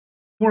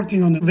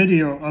Working on a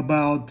video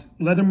about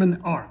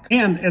Leatherman ARC,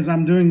 and as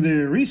I'm doing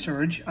the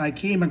research, I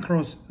came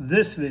across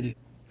this video.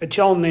 A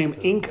channel named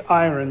Ink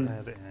Iron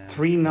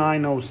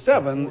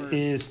 3907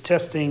 is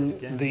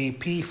testing the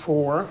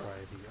P4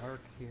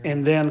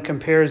 and then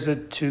compares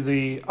it to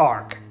the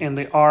ARC, and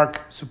the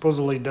ARC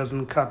supposedly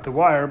doesn't cut the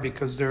wire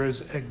because there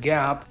is a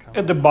gap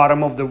at the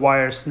bottom of the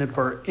wire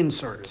snipper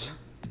inserts.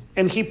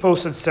 And he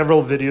posted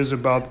several videos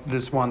about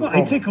this one. Well,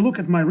 I take a look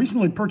at my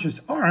recently purchased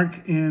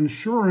ARC, and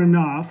sure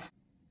enough,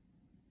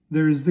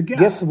 there's the gap.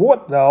 Guess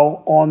what,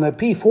 though? On the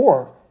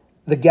P4,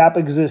 the gap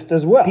exists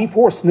as well.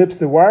 P4 snips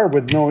the wire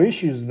with no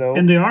issues, though.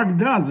 And the ARC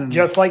doesn't.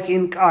 Just like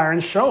Ink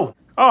Iron shown.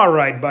 All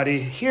right, buddy,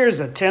 here's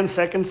a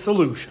 10-second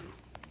solution.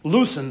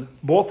 Loosen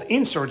both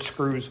insert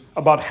screws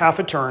about half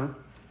a turn,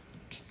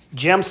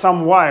 jam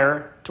some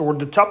wire toward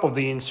the top of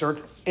the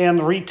insert, and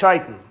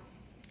retighten.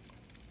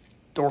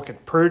 Torque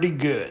it pretty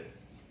good.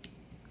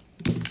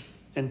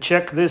 And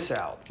check this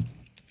out.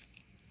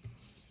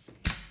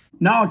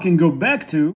 Now I can go back to